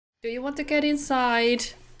Do you want to get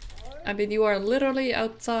inside? I mean, you are literally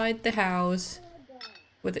outside the house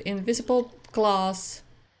with invisible glass,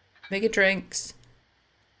 making drinks,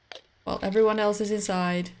 while everyone else is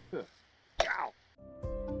inside.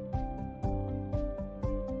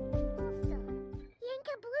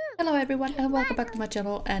 Hello everyone and welcome back to my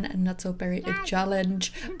channel and Not So Berry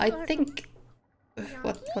challenge. I think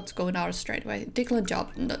what's going on straight away? Declan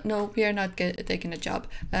job. No, we are not taking a job.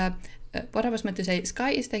 What I was meant to say,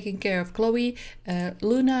 Sky is taking care of Chloe,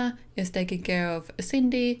 Luna is taking care of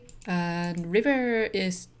Cindy, and River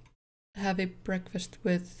is having breakfast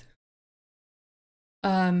with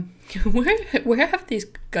where have these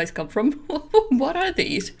guys come from? What are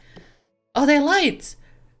these? Oh, they're lights.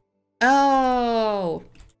 Oh,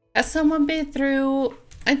 has someone been through?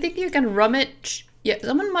 I think you can rummage. Yeah,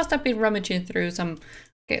 someone must have been rummaging through some.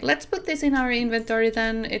 Okay, let's put this in our inventory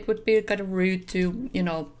then. It would be kind of rude to, you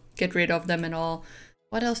know, get rid of them and all.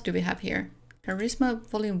 What else do we have here? Charisma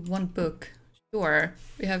Volume 1 book. Sure,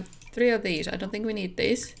 we have 3 of these. I don't think we need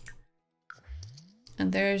these.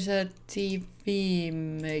 And there's a TV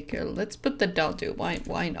maker. Let's put that down too.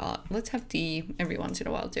 Why not? Let's have tea every once in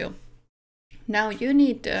a while too. Now you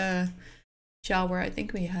need a shower. I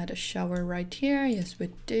think we had a shower right here. Yes, we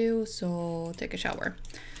do. So take a shower.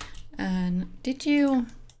 And you're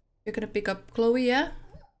gonna pick up Chloe, yeah?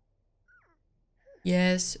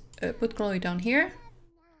 Yes, put Chloe down here.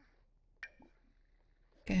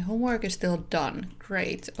 Okay, homework is still done.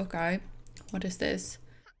 Great, okay. What is this?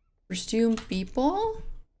 Resume people?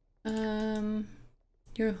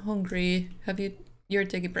 You're hungry. You're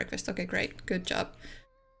taking breakfast. Okay, great, good job.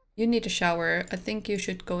 You need a shower. I think you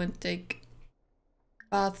should go and take a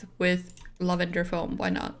bath with lavender foam.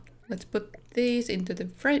 Why not? Let's put these into the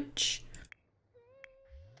fridge.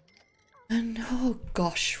 And oh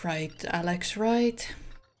gosh, right, Alex, right?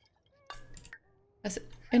 Has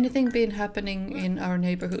anything been happening in our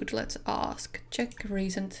neighborhood? Let's ask. Check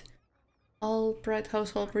recent. Albright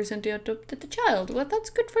household recently adopted a child. Well, that's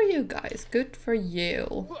good for you guys. Good for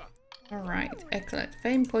you. Alright, excellent.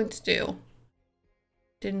 Fame points 2.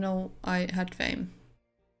 Didn't know I had fame.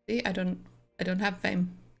 See, I don't have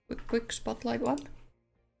fame. Quick spotlight one.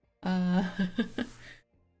 I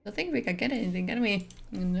don't think we can get anything, can we?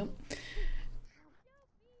 Nope.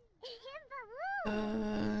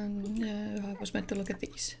 No, I was meant to look at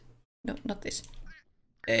these. No, not this.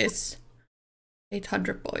 This.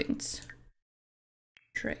 800 points.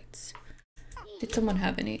 Traits. Did someone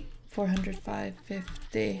have any? 400,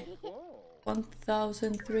 550,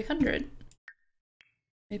 1300.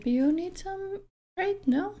 Maybe you need some trait?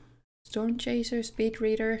 No? Storm Chaser, Speed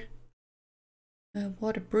Reader,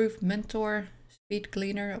 Waterproof Mentor, Speed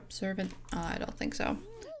Cleaner, Observant. Oh, I don't think so.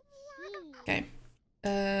 Okay.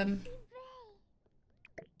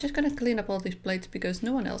 Just gonna clean up all these plates because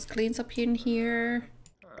no one else cleans up in here.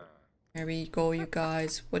 There we go, you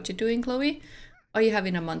guys. What you doing, Chloe? Oh, you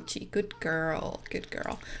having a munchie. Good girl. Good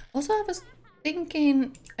girl. Also, I was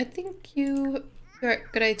thinking, I think you're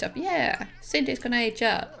gonna age up. Yeah, Cindy's gonna age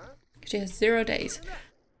up. She has 0 days.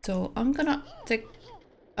 So I'm gonna take,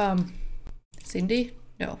 Cindy?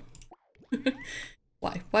 No.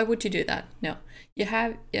 Why? Why would you do that? No. You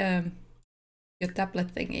have, your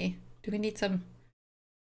tablet thingy. Do we need some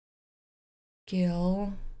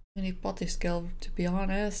skill? I need potty skill, to be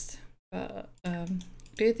honest.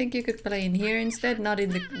 Do you think you could play in here instead? Not in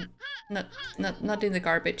the not in the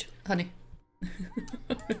garbage, honey.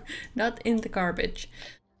 Not in the garbage.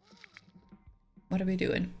 What are we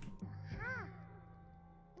doing?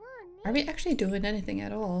 Are we actually doing anything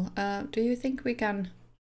at all? Do you think we can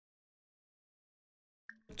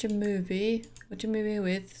watch a movie? Watch a movie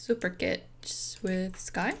with Super Kids with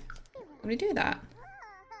Sky? Can we do that?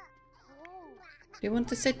 Do you want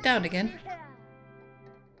to sit down again?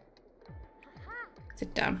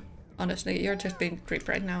 Sit down. Honestly, you're just being creep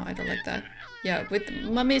right now. I don't like that. Yeah, with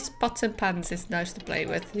mummy's pots and pans is nice to play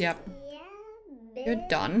with. Yep. You're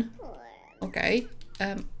done. Okay.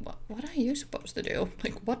 What are you supposed to do?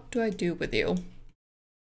 Like, what do I do with you?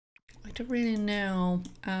 I don't really know.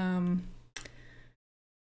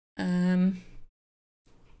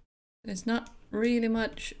 There's not really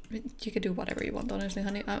much. You can do whatever you want, honestly,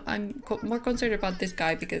 honey. I'm more concerned about this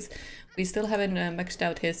guy because we still haven't maxed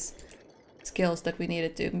out his skills that we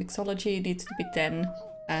needed to. Mixology needs to be 10,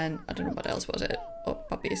 and I don't know what else was it. Oh,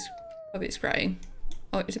 puppy's crying.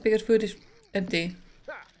 Oh, is it because food is empty?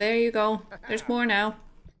 There you go. There's more now.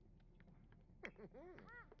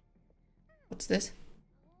 What's this?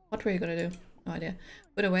 What were you gonna do? No idea.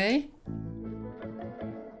 Put away.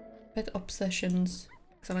 Pet obsessions.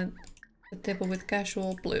 Excellent. The table with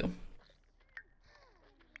casual blue.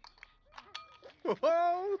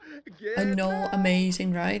 Oh, I know,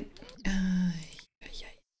 amazing, right?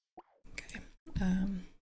 Okay.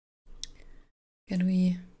 Can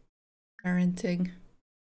we parenting,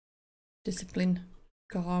 discipline,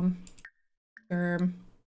 calm, firm,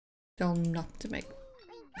 tell not to make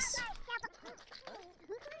this.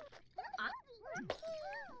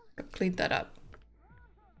 Clean that up.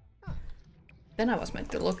 Then I was meant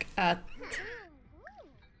to look at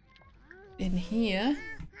in here.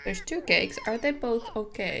 There's 2 cakes. Are they both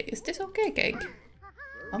okay? Is this okay cake?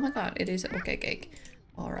 Oh my god, it is okay cake.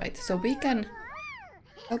 Alright, so we can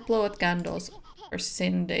blow out candles for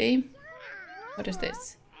Cindy. What is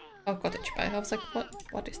this? Oh, cottage pie. I was like,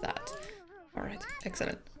 what is that? Alright,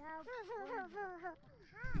 excellent.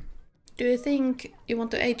 Do you think you want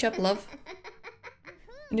to age up, love?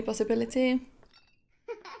 Any possibility?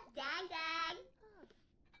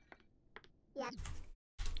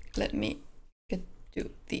 Let me get to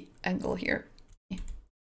the angle here. I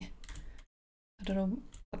don't know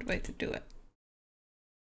what way to do it.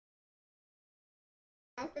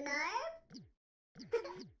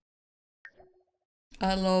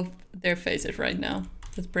 I love their faces right now.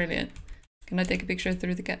 That's brilliant. Can I take a picture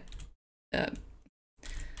through the cat?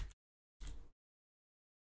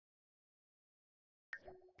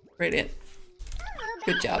 Brilliant.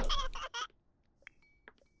 Good job.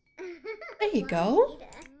 There you go.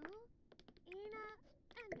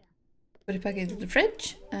 Put it back into the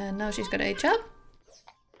fridge. And now she's gonna age up.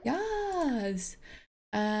 Yes.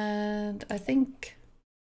 And I think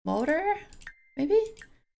motor, maybe?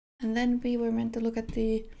 And then we were meant to look at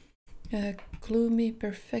the gloomy,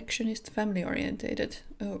 perfectionist, family orientated.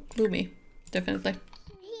 Oh, gloomy, definitely.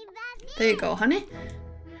 There you go, honey.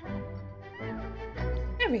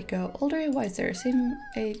 There we go. Older and wiser. Sim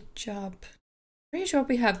age up. Pretty sure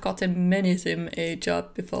we have gotten many sim age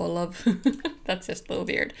up before, love. That's just a little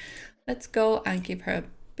weird. Let's go and give her a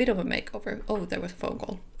bit of a makeover. Oh, there was a phone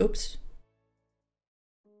call. Oops.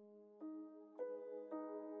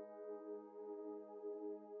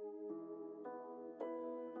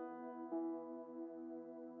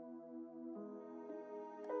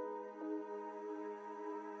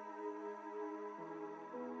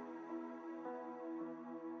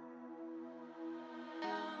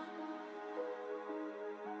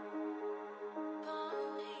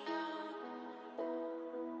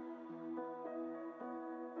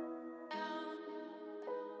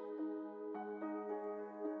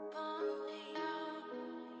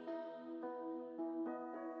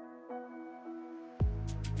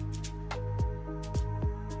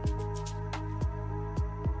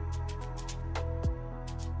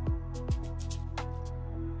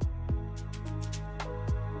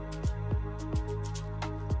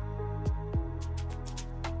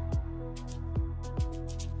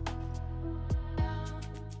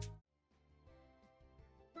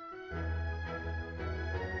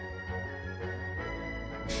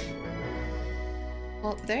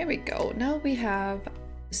 Well, there we go. Now we have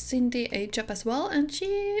Cindy age up as well, and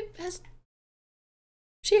she has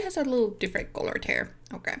a little different colored hair.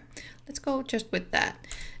 Okay, let's go just with that.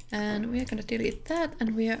 And we are gonna delete that,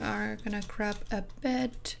 and we are gonna grab a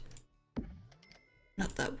bed.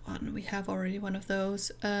 Not that one, we have already one of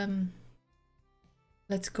those.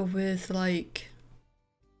 Let's go with like,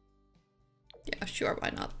 yeah, sure, why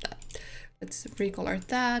not that? Let's recolor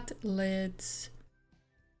that. Let's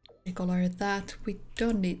recolor that. We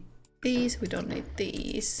don't need these, we don't need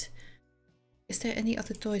these. Is there any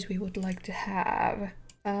other toys we would like to have?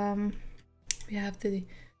 We have the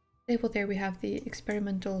table there, we have the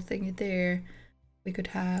experimental thingy there. We could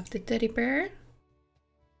have the teddy bear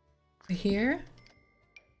over here.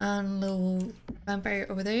 And little vampire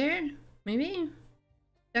over there, maybe? Is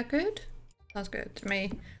that good? Sounds good to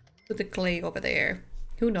me. Put the clay over there.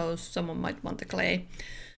 Who knows, someone might want the clay.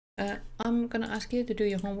 I'm gonna ask you to do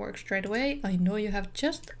your homework straight away. I know you have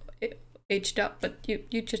just aged up, but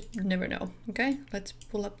you just never know. Okay, let's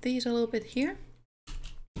pull up these a little bit here.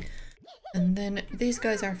 And then these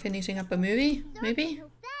guys are finishing up a movie, maybe?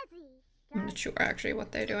 I'm not sure actually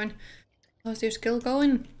what they're doing. How's your skill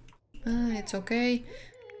going? It's okay.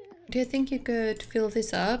 Do you think you could fill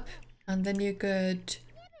this up and then you could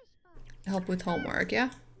help with homework,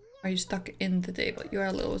 yeah? Are you stuck in the table? You are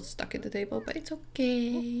a little stuck in the table, but it's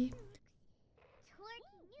okay.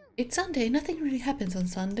 It's Sunday, nothing really happens on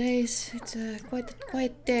Sundays. It's quite a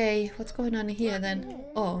quiet day. What's going on here then?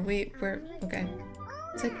 Oh, we're okay.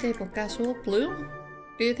 Set table casual blue.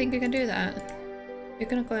 Do you think you can do that? You're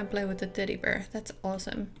gonna go and play with the teddy bear. That's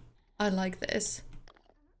awesome. I like this.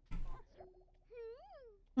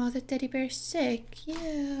 Oh, the teddy bear's sick.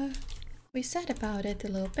 Yeah. We said about it a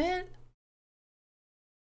little bit.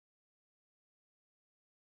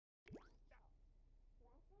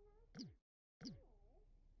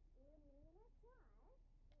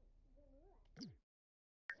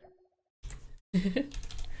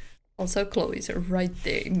 Also, Chloe's right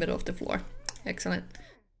there in the middle of the floor. Excellent.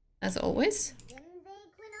 As always.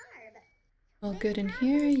 All good in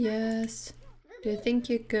here? Yes. Do you think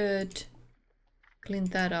you could clean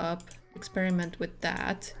that up? Experiment with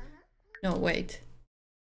that? No, wait.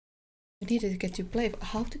 We needed to get you playful.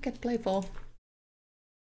 How to get playful?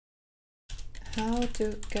 How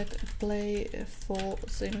to get playful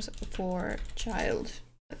Sims for child.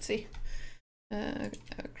 Let's see.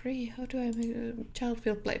 Agree. How do I make a child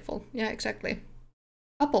feel playful? Yeah, exactly.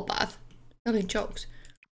 Bubble bath. Telling jokes.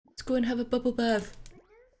 Let's go and have a bubble bath.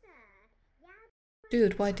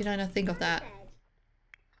 Dude, why did I not think of that?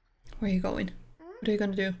 Where are you going? What are you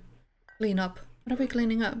gonna do? Clean up. What are we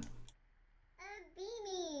cleaning up?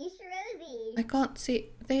 I can't see.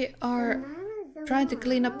 They are trying to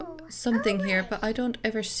clean up something here, but I don't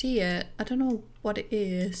ever see it. I don't know what it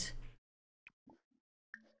is.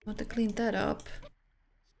 I want to clean that up.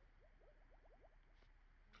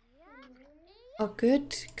 Oh,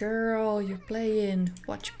 good girl. You're playing.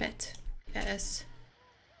 Watch pet. Yes.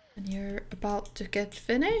 And you're about to get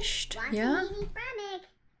finished? Yeah?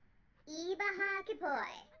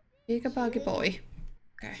 Eega boy.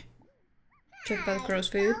 Okay. Check about crow's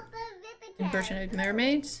food. Impersonate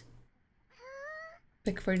mermaids.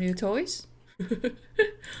 Pick for new toys.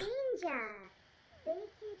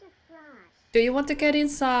 Do you want to get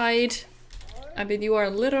inside? I mean, you are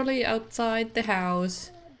literally outside the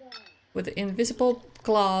house with the invisible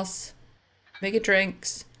glass, making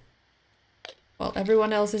drinks, while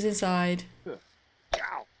everyone else is inside.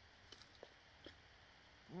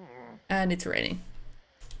 And it's raining.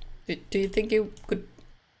 Do you think you could...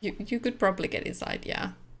 You could probably get inside,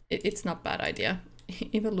 yeah. It's not a bad idea.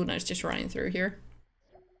 Even Luna is just running through here.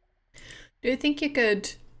 Do you think you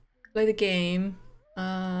could play the game?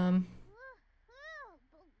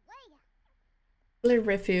 Play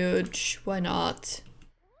Refuge, why not?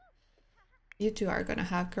 You two are gonna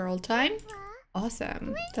have girl time.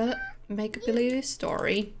 Awesome. The make-believe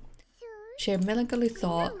story. Share melancholy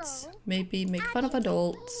thoughts. Maybe make fun of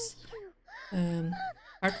adults.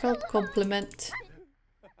 Heartfelt compliment.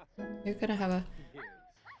 You're gonna have a...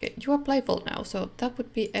 Okay, you are playful now, so that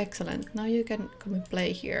would be excellent. Now you can come and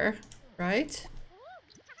play here, right?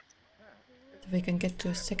 So we can get to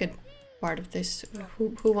a second part of this.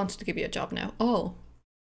 Who wants to give you a job now? Oh.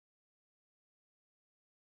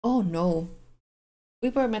 Oh no. We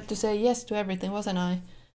were meant to say yes to everything, wasn't I?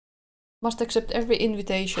 Must accept every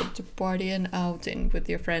invitation to party and outing with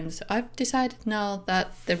your friends. I've decided now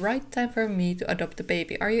that the right time for me to adopt a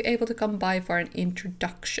baby. Are you able to come by for an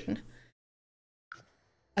introduction?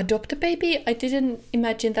 Adopt a baby? I didn't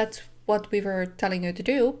imagine that's what we were telling you to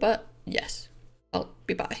do, but yes. I'll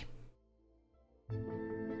be by.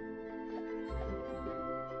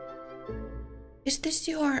 Is this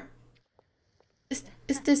your... Is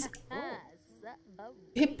this...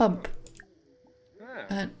 hip bump?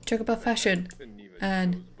 And joke about fashion.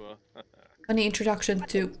 And funny introduction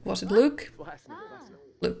to... Was it Luke?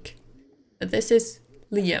 Luke. This is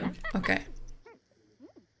Liam. Okay.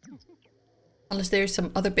 Unless there's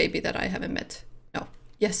some other baby that I haven't met. No.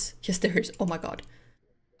 Yes. Yes, there is. Oh my god.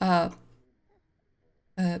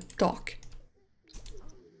 Doc.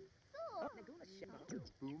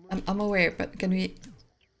 I'm aware, but can we...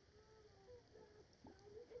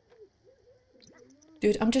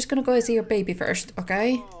 Dude, I'm just gonna go and see your baby first,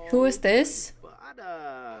 okay? Who is this?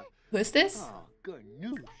 Who is this?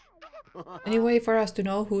 Any way for us to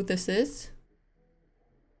know who this is?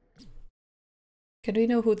 Can we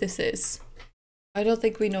know who this is? I don't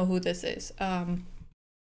think we know who this is.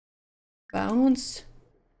 Bounce.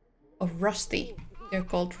 Oh, Rusty. They're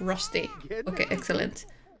called Rusty. Okay, excellent.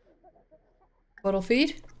 Bottle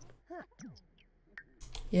feed?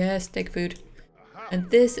 Yes, take food. And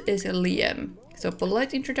this is Liam. So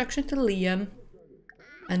polite introduction to Liam.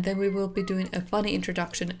 And then we will be doing a funny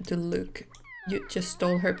introduction to Luke. You just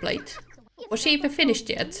stole her plate. Was she even finished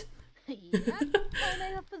yet?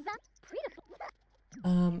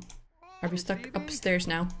 Are we stuck upstairs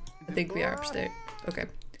now? I think we are upstairs. Okay.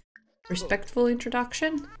 Respectful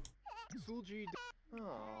introduction.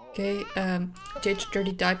 Okay, change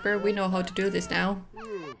dirty diaper. We know how to do this now.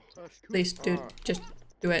 Please do, just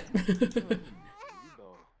do it.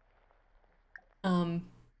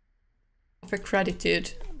 Offer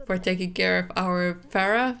gratitude for taking care of our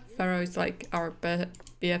Farah. Farah is like our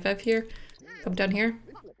BFF here. Come down here.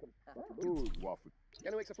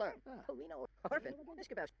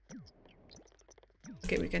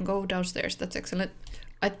 Okay, we can go downstairs. That's excellent.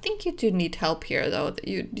 I think you do need help here, though.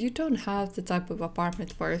 You don't have the type of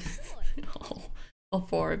apartment for all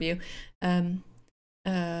four of you.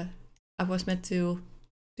 I was meant to...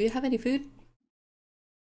 Do you have any food?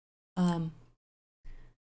 I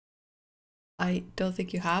don't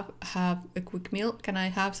think you have a quick meal. Can I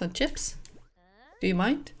have some chips? Do you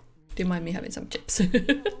mind? Do you mind me having some chips?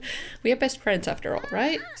 We are best friends after all,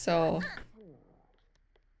 right? So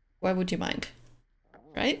why would you mind?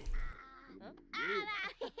 Right?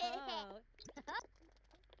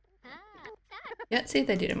 Yeah, see,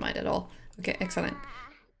 they didn't mind at all. Okay, excellent.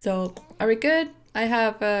 So, are we good? I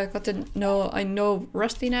have got to know, I know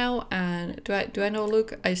Rusty now, and do I know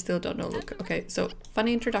Luke? I still don't know Luke. Okay, so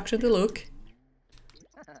funny introduction to Luke.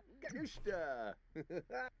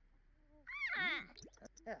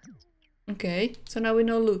 Okay, so now we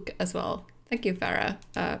know Luke as well. Thank you, Farah.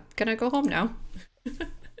 Can I go home now?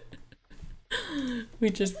 We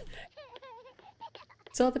just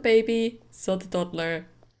saw the baby, saw the toddler.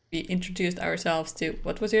 We introduced ourselves to,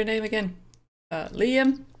 what was your name again?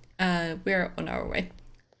 Liam. We're on our way.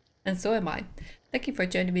 And so am I. Thank you for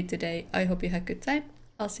joining me today. I hope you had a good time.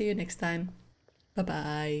 I'll see you next time. Bye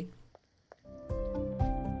bye.